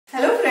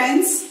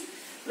friends,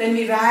 when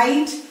we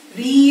write,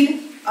 read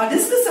or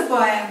discuss a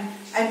poem,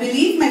 I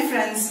believe, my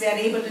friends, we are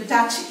able to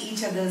touch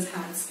each other's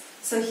hearts.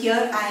 So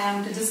here I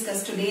am to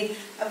discuss today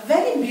a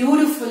very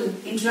beautiful,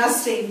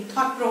 interesting,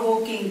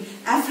 thought-provoking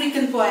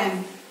African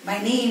poem by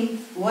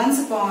name Once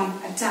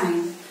Upon a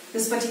Time.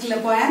 This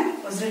particular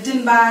poem was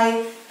written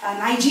by a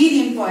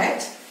Nigerian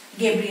poet,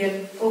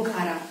 Gabriel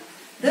Okara.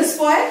 This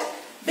poet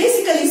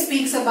basically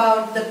speaks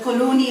about the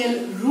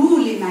colonial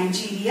rule in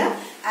Nigeria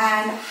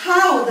and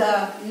how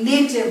the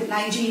native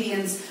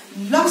Nigerians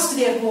lost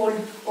their hold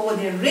over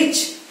their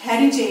rich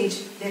heritage,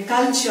 their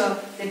culture,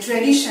 their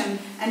tradition,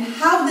 and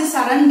how they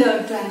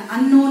surrendered to an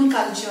unknown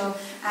culture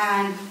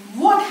and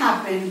what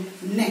happened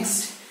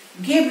next.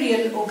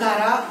 Gabriel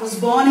Okara was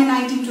born in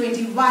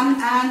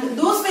 1921, and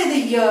those were the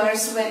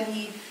years when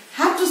he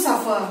had to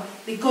suffer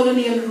the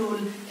colonial rule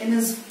in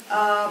his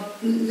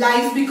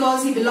life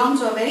because he belonged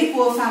to a very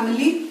poor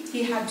family.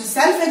 He had to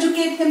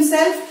self-educate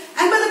himself,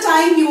 and by the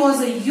time he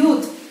was a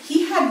youth,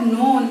 he had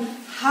known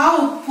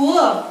how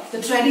poor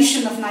the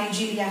tradition of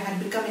Nigeria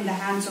had become in the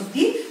hands of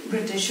the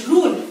British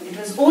rule. It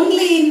was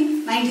only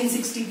in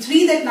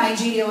 1963 that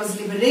Nigeria was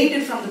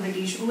liberated from the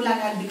British rule and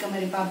had become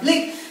a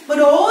republic. But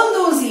all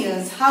those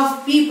years, how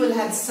people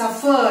had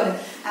suffered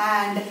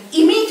and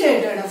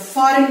imitated a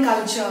foreign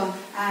culture,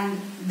 and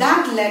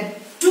that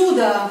led to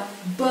the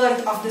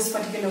birth of this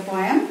particular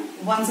poem,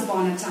 Once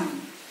Upon a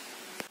Time.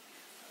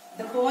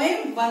 The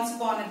poem Once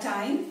Upon a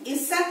Time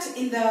is set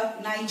in the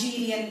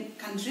Nigerian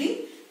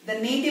country. The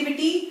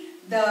nativity,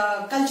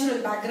 the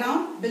cultural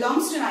background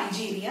belongs to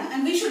Nigeria,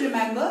 and we should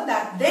remember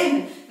that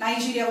then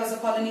Nigeria was a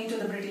colony to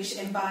the British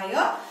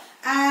Empire,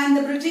 and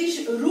the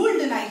British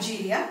ruled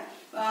Nigeria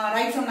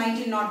right from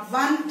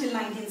 1901 till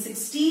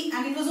 1960,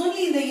 and it was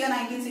only in the year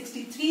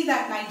 1963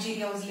 that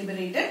Nigeria was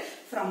liberated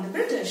from the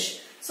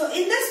British. So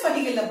in this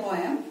particular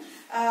poem,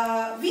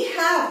 we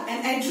have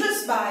an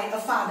address by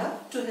a father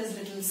to his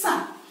little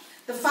son.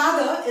 The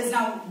father is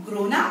now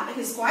grown up,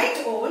 he is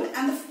quite old,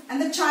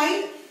 and the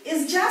child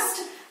is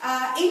just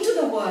into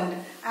the world,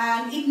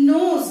 and it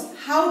knows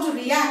how to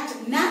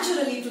react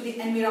naturally to the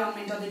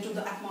environment or to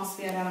the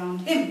atmosphere around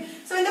him.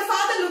 So when the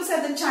father looks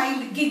at the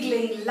child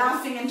giggling,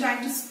 laughing and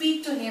trying to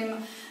speak to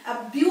him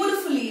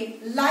beautifully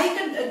like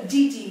a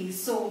deity,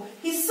 so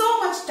he's so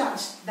much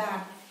touched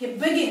that he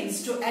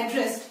begins to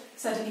address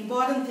certain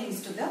important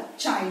things to the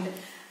child.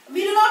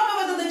 We do not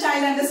know whether the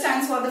child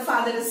understands what the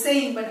father is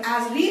saying, but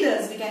as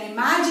readers we can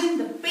imagine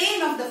the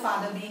pain of the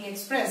father being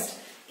expressed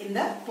in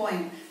the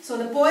poem. So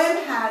the poem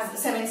has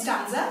 7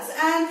 stanzas,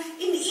 and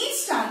in each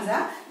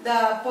stanza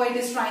the poet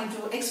is trying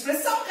to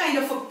express some kind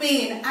of a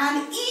pain,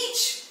 and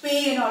each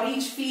pain or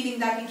each feeling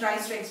that he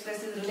tries to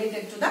express is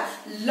related to the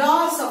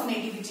loss of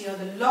nativity or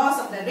the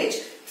loss of the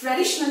rich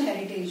traditional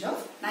heritage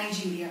of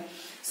Nigeria.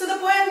 So the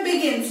poem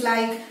begins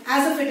like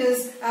as if it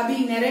is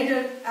being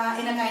narrated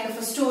in a kind of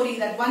a story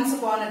that once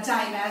upon a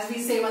time, as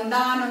we say,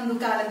 Vandanandu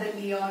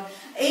kaladalli or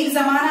Ek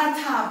zamana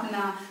tha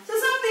apna. So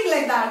something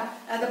like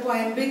that the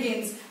poem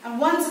begins. And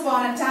once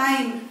upon a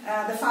time,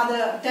 the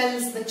father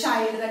tells the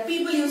child that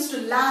people used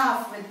to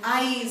laugh with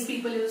eyes,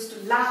 people used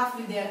to laugh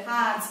with their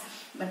hearts.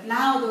 But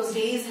now those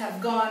days have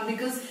gone,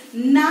 because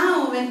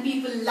now when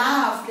people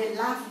laugh, they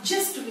laugh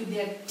just with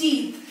their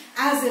teeth,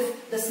 as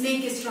if the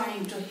snake is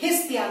trying to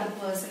hiss the other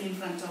person in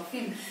front of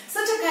him.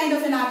 Such a kind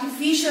of an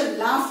artificial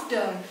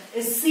laughter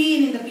is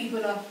seen in the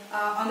people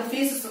on the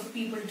faces of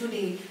people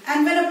today.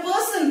 And when a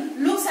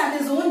person looks at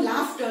his own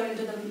laughter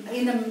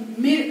in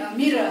the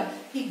mirror,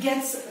 he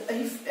gets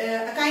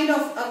a kind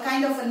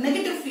of a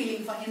negative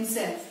feeling for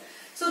himself.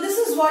 So this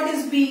is what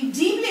is being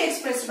deeply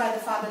expressed by the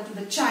father to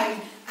the child,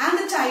 and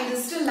the child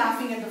is still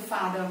laughing at the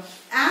father.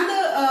 And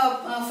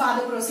the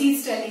father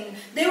proceeds telling,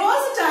 there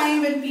was a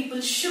time when people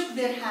shook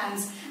their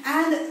hands,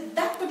 and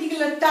that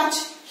particular touch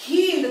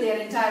healed their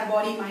entire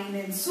body, mind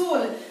and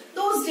soul.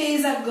 Those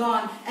days are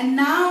gone, and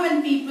now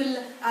when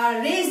people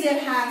raise their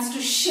hands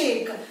to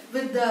shake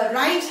with the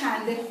right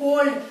hand, they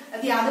hold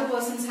the other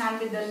person's hand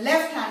with the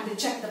left hand, they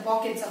check the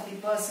pockets of the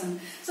person.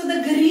 So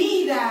the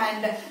greed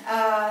and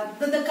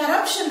the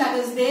corruption that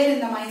is there in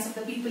the minds of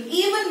the people,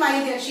 even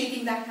while they are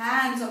shaking the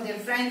hands of their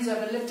friends or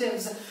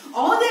relatives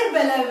or their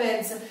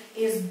beloveds,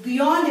 is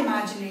beyond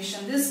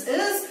imagination. This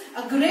is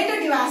a greater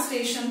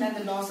devastation than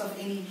the loss of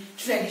any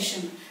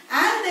tradition.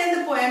 And then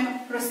the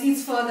poem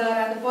proceeds further,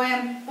 and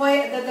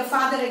the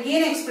father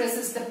again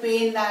expresses the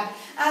pain that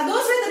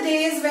those were the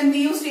days when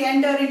we used to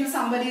enter into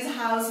somebody's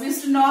house. We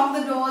used to knock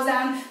the doors,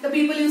 and the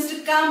people used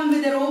to come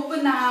with their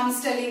open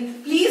arms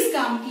telling, please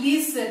come,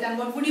 please sit, and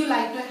what would you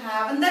like to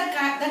have? And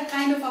that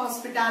kind of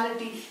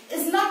hospitality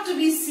is not to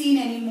be seen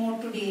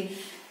anymore today.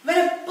 When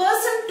a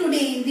person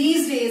today, in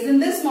these days, in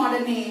this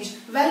modern age,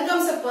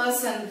 welcomes a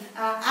person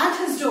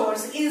at his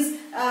doors, is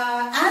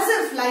as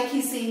if like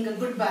he's saying a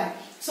goodbye.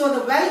 So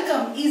the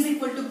welcome is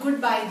equal to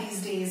goodbye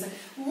these days.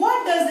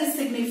 What does this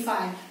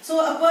signify? So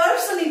a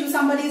person into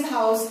somebody's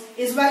house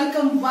is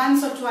welcomed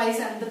once or twice,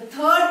 and the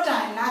third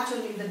time,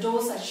 naturally, the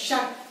doors are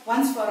shut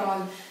once for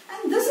all.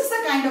 And this is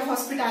the kind of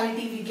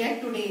hospitality we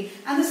get today.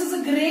 And this is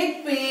a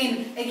great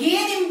pain,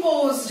 again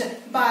imposed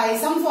by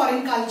some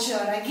foreign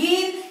culture,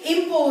 again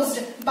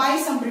imposed by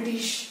some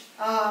British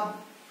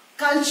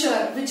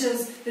culture, which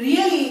has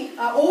really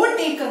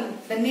overtaken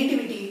the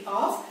nativity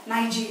of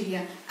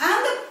Nigeria.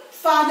 And the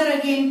father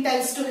again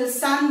tells to his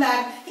son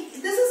that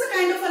this is a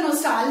kind of a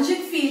nostalgic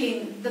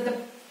feeling that the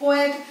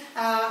poet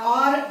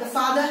or the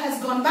father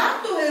has gone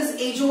back to his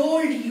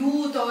age-old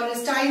youth or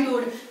his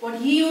childhood, what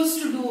he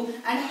used to do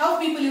and how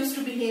people used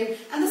to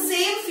behave, and the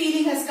same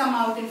feeling has come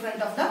out in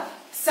front of the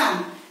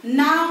son.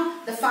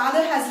 Now the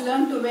father has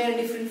learned to wear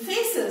different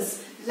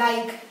faces,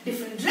 like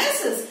different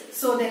dresses.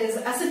 So there is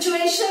a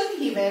situation,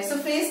 he wears a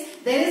face.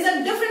 There is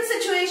a different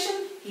situation,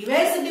 he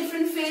wears a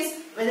different face.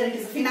 Whether it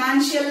is a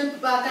financial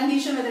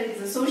condition, whether it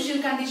is a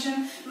social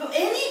condition,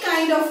 any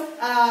kind of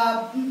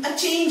a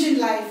change in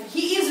life,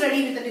 he is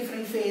ready with a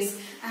different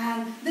face.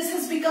 And this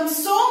has become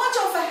so much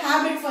of a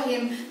habit for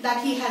him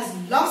that he has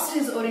lost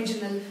his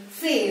original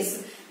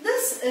face.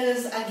 This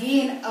is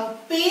again a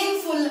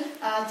painful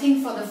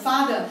thing for the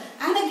father,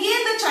 and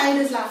again the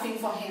child is laughing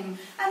for him.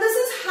 And this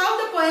is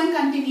how the poem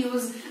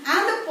continues,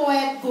 and the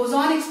poet goes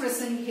on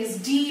expressing his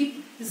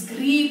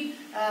grief,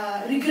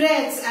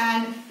 regrets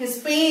and his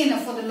pain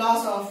for the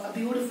loss of a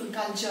beautiful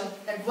culture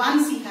that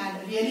once he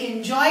had really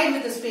enjoyed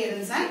with his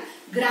parents and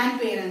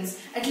grandparents.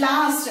 At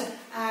last,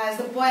 as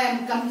the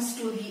poem comes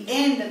to the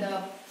end,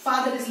 the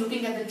father is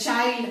looking at the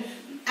child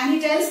and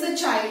he tells the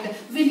child,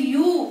 "Will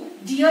you,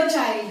 dear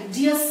child,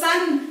 dear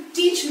son,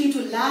 teach me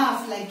to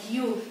laugh like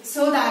you,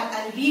 so that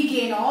I'll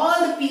regain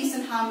all the peace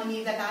and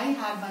harmony that I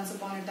had once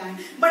upon a time.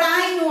 But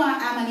I know I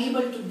am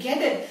unable to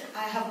get it.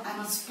 I'm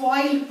a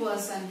spoiled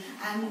person.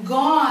 I'm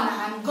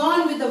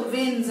gone with the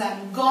winds.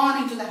 I'm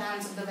gone into the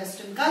hands of the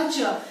Western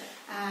culture."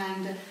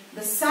 And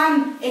the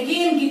son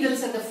again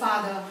giggles at the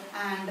father,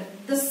 and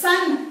the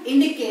son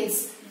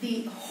indicates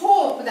the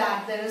hope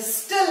that there is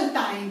still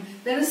time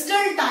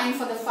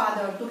for the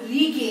father to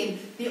regain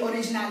the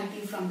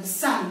originality from the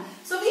son.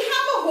 So we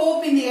have a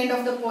hope in the end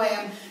of the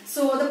poem.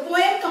 So the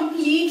poem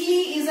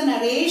completely is a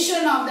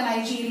narration of the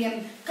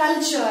Nigerian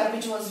culture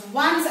which was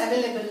once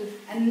available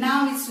and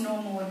now it's no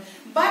more.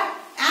 But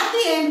at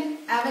the end,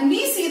 when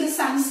we see the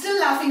son still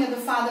laughing at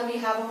the father, we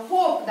have a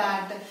hope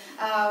that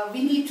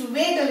we need to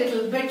wait a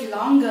little bit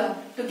longer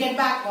to get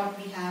back what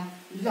we have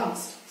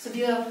lost. So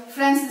dear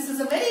friends, this is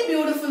a very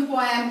beautiful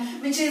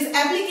poem which is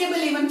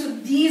applicable even to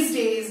these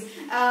days,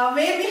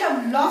 where we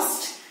have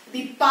lost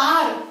the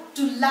power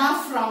to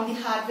laugh from the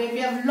heart, where we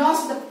have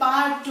lost the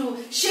power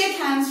to shake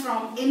hands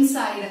from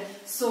inside.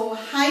 So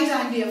high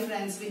time, dear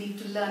friends, we need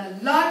to learn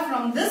a lot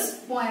from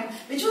this poem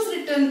which was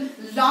written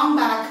long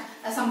back,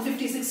 some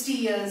 50-60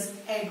 years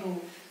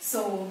ago.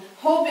 So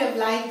hope you have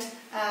liked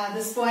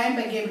this poem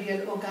by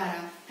Gabriel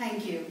Okara.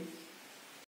 Thank you.